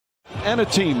and a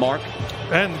team, Mark.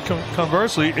 And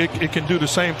conversely, it can do the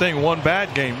same thing one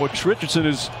bad game, which Richardson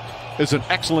is an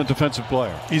excellent defensive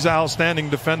player. He's an outstanding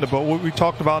defender, but what we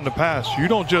talked about in the past, you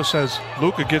don't just, as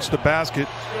Luka gets the basket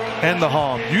and the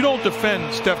harm, you don't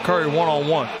defend Steph Curry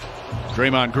one-on-one.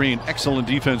 Draymond Green, excellent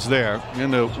defense there.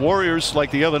 And the Warriors,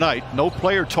 like the other night, no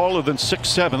player taller than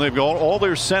 6'7". They've got all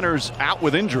their centers out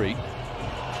with injury.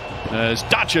 As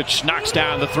Doncic knocks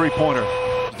down the three-pointer.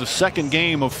 The second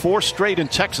game of 4 straight in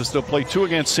Texas. They'll play 2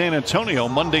 against San Antonio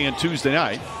Monday and Tuesday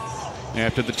night.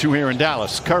 After the 2 here in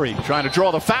Dallas. Curry trying to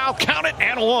draw the foul, count it,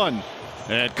 and 1.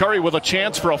 And Curry with a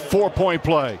chance for a 4-point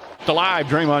play. Alive,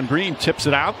 Draymond Green tips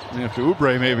it out after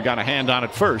Oubre maybe got a hand on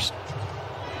it first.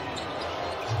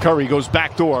 Curry goes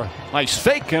backdoor. Nice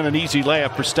fake and an easy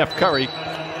layup for Steph Curry.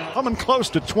 Coming close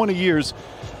to 20 years,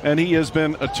 and he has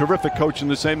been a terrific coach in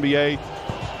this NBA.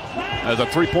 As a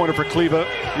three-pointer for Cleveland.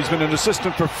 He's been an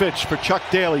assistant for Fitch, for Chuck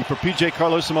Daly, for P.J.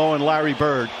 Carlesimo, and Larry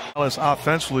Bird.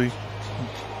 Offensively,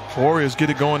 Warriors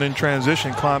get it going in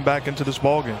transition, climb back into this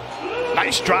ballgame.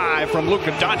 Nice drive from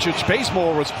Luka Doncic.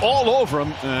 Bazemore was all over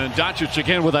him. And Doncic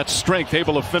again with that strength,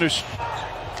 able to finish.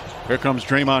 Here comes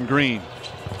Draymond Green.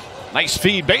 Nice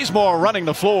feed. Bazemore running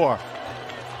the floor.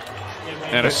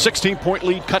 And a 16-point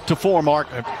lead cut to 4, Mark.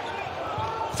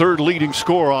 Third leading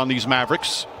scorer on these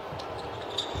Mavericks.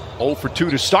 0 for 2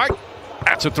 to start.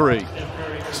 That's a 3.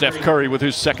 Steph Curry with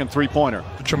his second three-pointer.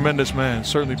 A tremendous man.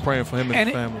 Certainly praying for him and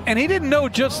his family. And he didn't know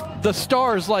just the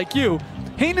stars like you.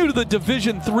 He knew the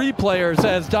Division III players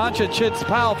as Doncic hits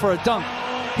Powell for a dunk.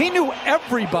 He knew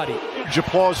everybody. Huge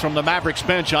applause from the Mavericks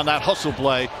bench on that hustle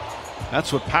play.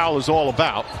 That's what Powell is all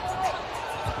about.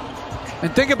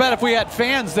 And think about if we had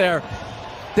fans there,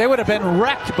 they would have been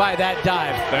wrecked by that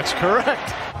dive. That's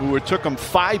correct. Who it took him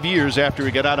 5 years after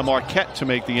he got out of Marquette to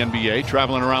make the NBA,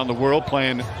 traveling around the world,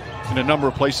 playing in a number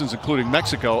of places, including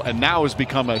Mexico, and now has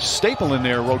become a staple in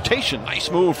their rotation. Nice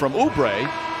move from Oubre.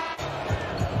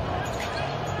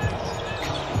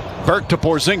 Burke to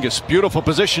Porzingis. Beautiful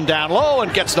position down low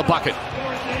and gets the bucket.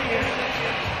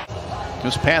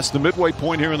 Just past the midway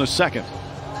point here in the second.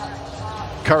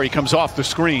 Curry comes off the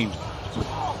screen.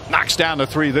 Knocks down the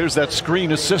 3. There's that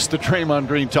screen assist that Draymond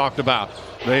Green talked about.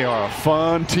 They are a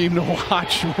fun team to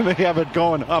watch when they have it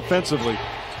going offensively.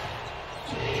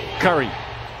 Curry,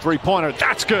 three-pointer.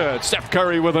 That's good. Steph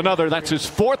Curry with another. That's his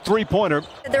 4th three-pointer.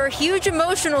 There are huge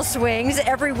emotional swings.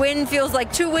 Every win feels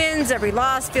like 2 wins. Every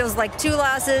loss feels like 2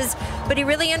 losses. But he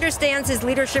really understands his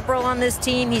leadership role on this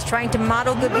team. He's trying to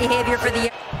model good behavior for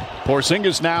the...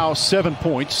 Porzingis now 7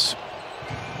 points.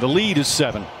 The lead is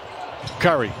 7.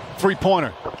 Curry,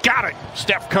 three-pointer. Got it.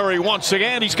 Steph Curry once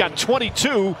again. He's got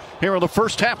 22 here in the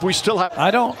first half. We still have...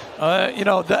 I don't, you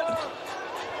know,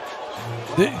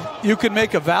 you can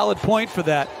make a valid point for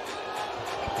that.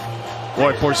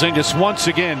 Boy, Porzingis once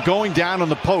again going down on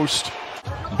the post.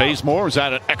 Bazemore has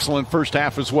had an excellent first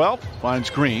half as well. Finds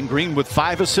Green. Green with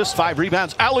 5 assists, 5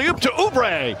 rebounds. Alley-oop to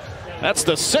Oubre. That's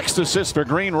the 6th assist for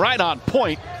Green, right on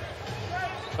point.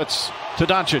 That's to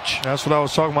Doncic. That's what I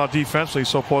was talking about defensively.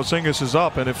 So Porzingis is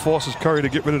up, and it forces Curry to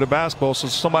get rid of the basketball, so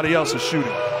somebody else is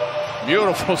shooting.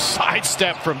 Beautiful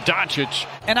sidestep from Doncic.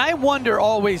 And I wonder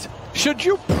always, should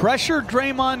you pressure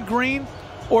Draymond Green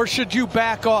or should you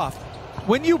back off?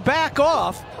 When you back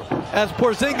off, as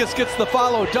Porzingis gets the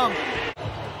follow dunk.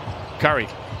 Curry,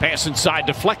 pass inside,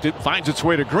 deflected, finds its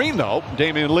way to Green though.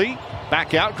 Damian Lee,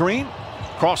 back out, Green.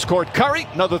 Cross court, Curry,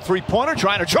 another three-pointer,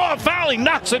 trying to draw a foul, he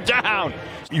knocks it down.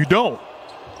 You don't.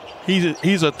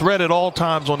 He's a threat at all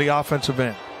times on the offensive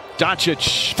end.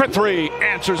 Doncic for 3,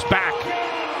 answers back.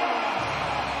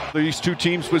 These two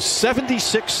teams with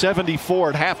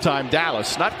 76-74 at halftime.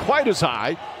 Dallas not quite as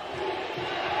high,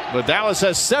 but Dallas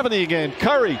has 70 again.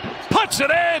 Curry puts it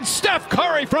in. Steph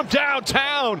Curry from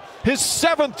downtown, his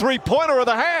 7th three-pointer of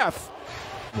the half.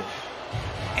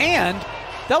 And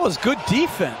that was good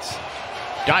defense.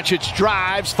 Doncic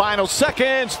drives, final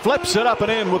seconds, flips it up and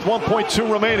in with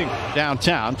 1.2 remaining.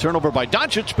 Downtown, turnover by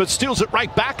Doncic, but steals it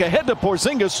right back ahead to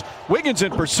Porzingis. Wiggins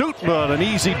in pursuit, but an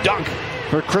easy dunk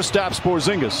for Kristaps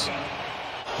Porzingis.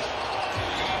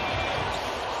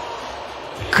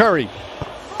 Curry,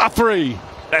 a 3.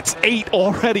 That's 8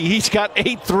 already. He's got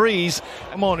 8 threes.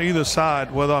 I'm on either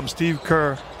side, whether I'm Steve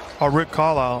Kerr or Rick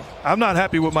Carlisle. I'm not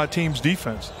happy with my team's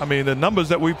defense. I mean, the numbers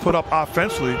that we put up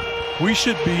offensively, we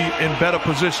should be in better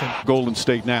position. Golden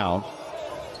State now.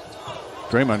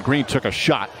 Draymond Green took a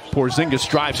shot. Porzingis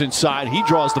drives inside. He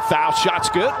draws the foul. Shot's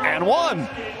good and 1.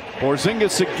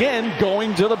 Porzingis again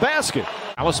going to the basket.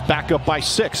 Dallas back up by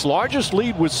 6. Largest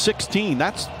lead was 16.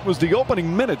 That was the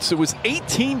opening minutes. It was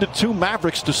 18-2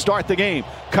 Mavericks to start the game.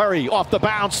 Curry off the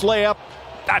bounce layup.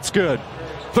 That's good.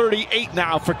 38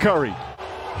 now for Curry.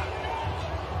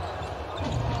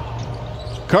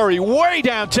 Curry way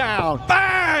downtown.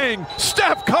 Bang!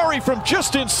 Steph Curry from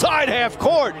just inside half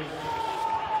court.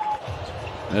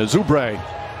 Oubre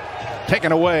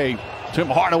taken away. Tim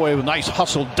Hardaway with a nice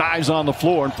hustle dives on the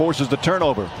floor and forces the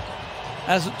turnover.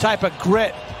 That's the type of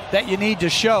grit that you need to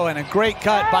show, and a great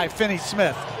cut by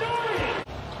Finney-Smith.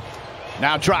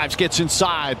 Now drives, gets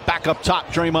inside, back up top,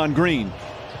 Draymond Green.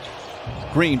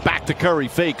 Green back to Curry,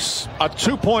 fakes a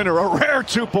two-pointer, a rare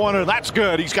two-pointer. That's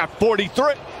good. He's got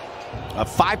 43. A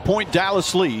 5-point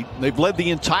Dallas lead. They've led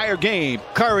the entire game.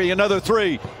 Curry, another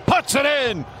three, puts it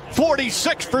in.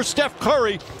 46 for Steph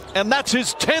Curry, and that's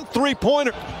his 10th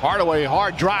three-pointer. Hardaway,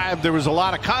 hard drive. There was a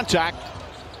lot of contact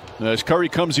as Curry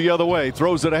comes the other way,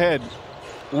 throws it ahead.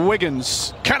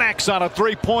 Wiggins connects on a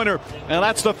three-pointer, and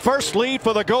that's the first lead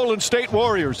for the Golden State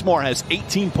Warriors. Moore has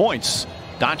 18 points.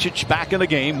 Doncic back in the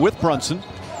game with Brunson.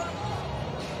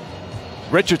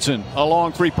 Richardson, a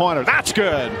long three-pointer. That's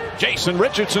good. Jason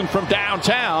Richardson from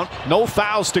downtown. No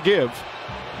fouls to give.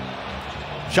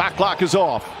 Shot clock is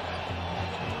off.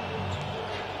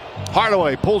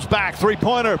 Hardaway pulls back,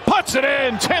 three-pointer, puts it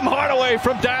in. Tim Hardaway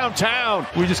from downtown.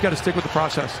 We just got to stick with the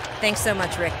process. Thanks so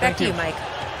much, Rick. Back to you, Mike.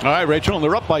 All right, Rachel, and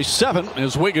they're up by 7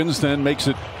 as Wiggins then makes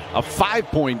it a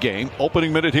 5-point game.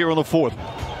 Opening minute here in the 4th.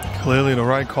 Clearly the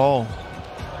right call.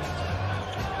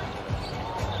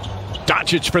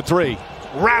 Doncic for 3.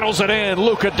 Rattles it in.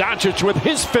 Luka Doncic with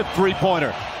his 5th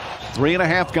three-pointer.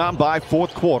 3.5 gone by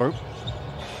 4th quarter.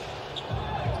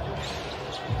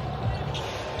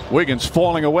 Wiggins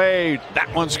falling away.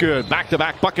 That one's good.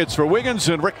 Back-to-back buckets for Wiggins,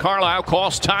 and Rick Carlisle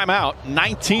calls timeout.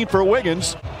 19 for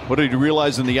Wiggins. What did you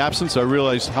realize in the absence? I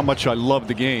realized how much I love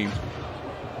the game.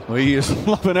 Well, he is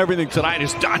loving everything tonight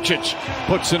as Doncic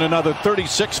puts in another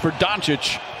 36 for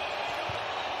Doncic.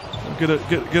 Get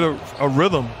a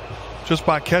rhythm just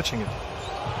by catching it.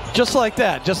 Just like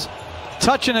that, just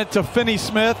touching it to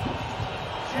Finney-Smith,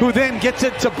 who then gets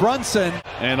it to Brunson.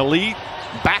 And a lead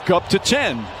back up to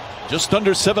 10. Just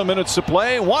under 7 minutes to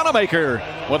play. Wanamaker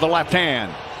with the left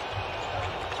hand.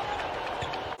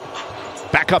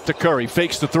 Back up to Curry.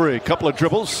 Fakes the three. Couple of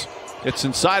dribbles. It's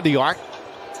inside the arc.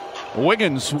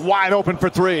 Wiggins wide open for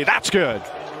 3. That's good.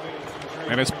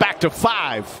 And it's back to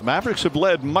 5. Mavericks have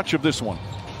led much of this one.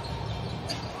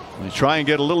 They try and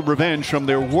get a little revenge from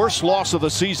their worst loss of the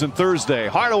season Thursday.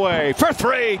 Hardaway for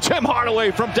 3. Tim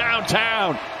Hardaway from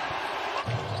downtown.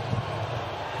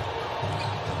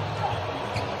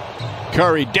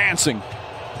 Curry dancing.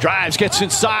 Drives, gets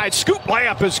inside. Scoop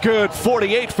layup is good.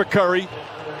 48 for Curry.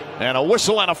 And a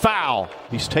whistle and a foul.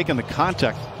 He's taken the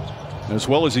contact as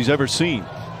well as he's ever seen.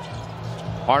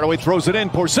 Hardaway throws it in.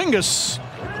 Porzingis.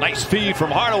 Nice feed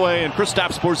from Hardaway, and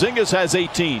Kristaps Porzingis has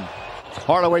 18.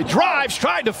 Hardaway drives,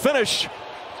 tried to finish.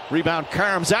 Rebound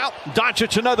comes out.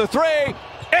 Doncic another 3.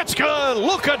 It's good.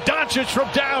 Luka Doncic from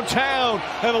downtown.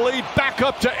 And a lead back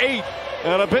up to 8.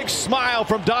 And a big smile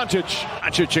from Doncic.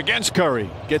 Doncic against Curry.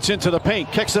 Gets into the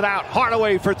paint, kicks it out.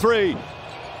 Hardaway for 3.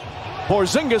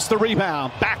 Porzingis the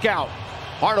rebound. Back out.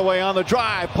 Hardaway on the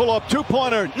drive. Pull up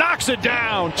two-pointer. Knocks it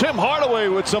down. Tim Hardaway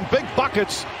with some big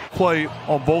buckets. Play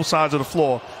on both sides of the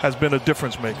floor has been a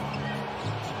difference maker.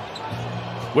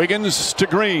 Wiggins to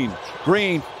Green.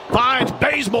 Green finds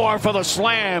Bazemore for the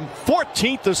slam.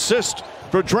 14th assist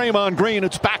for Draymond Green.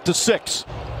 It's back to 6.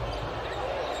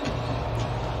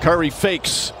 Curry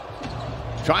fakes.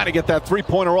 Trying to get that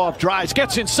three-pointer off. Drives.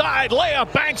 Gets inside.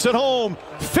 Layup. Banks it home.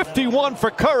 51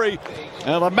 for Curry.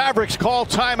 And the Mavericks call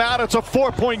timeout. It's a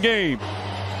 4-point game.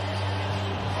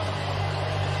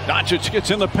 Doncic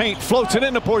gets in the paint. Floats it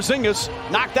into Porzingis.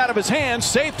 Knocked out of his hands.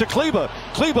 Saved to Kleber.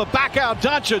 Kleber back out.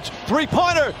 Doncic.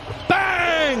 Three-pointer.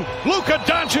 Bang! Luka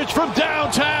Doncic from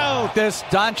downtown. This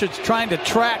Doncic trying to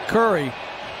track Curry.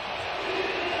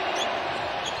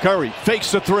 Curry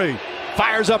fakes the 3.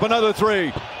 Fires up another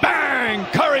 3. Bang!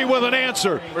 Curry with an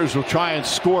answer. Warriors will try and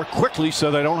score quickly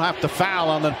so they don't have to foul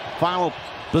on the final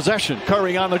possession.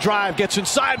 Curry on the drive. Gets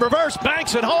inside. Reverse.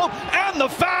 Banks it home. And the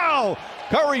foul.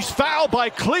 Curry's fouled by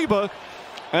Kleber.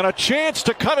 And a chance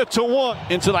to cut it to 1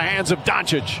 into the hands of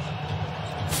Doncic.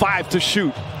 5 to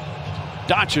shoot.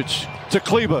 Doncic to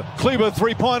Kleber. Kleber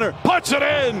three-pointer. Puts it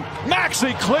in.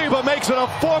 Maxi Kleber makes it a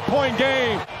 4-point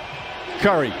game.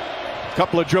 Curry.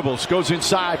 Couple of dribbles, goes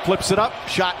inside, flips it up,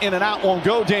 shot in and out, won't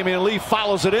go. Damian Lee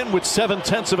follows it in with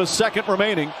 0.7 of a second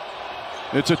remaining.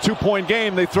 It's a 2-point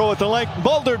game. They throw it the length.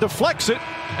 Mulder deflects it,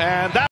 and that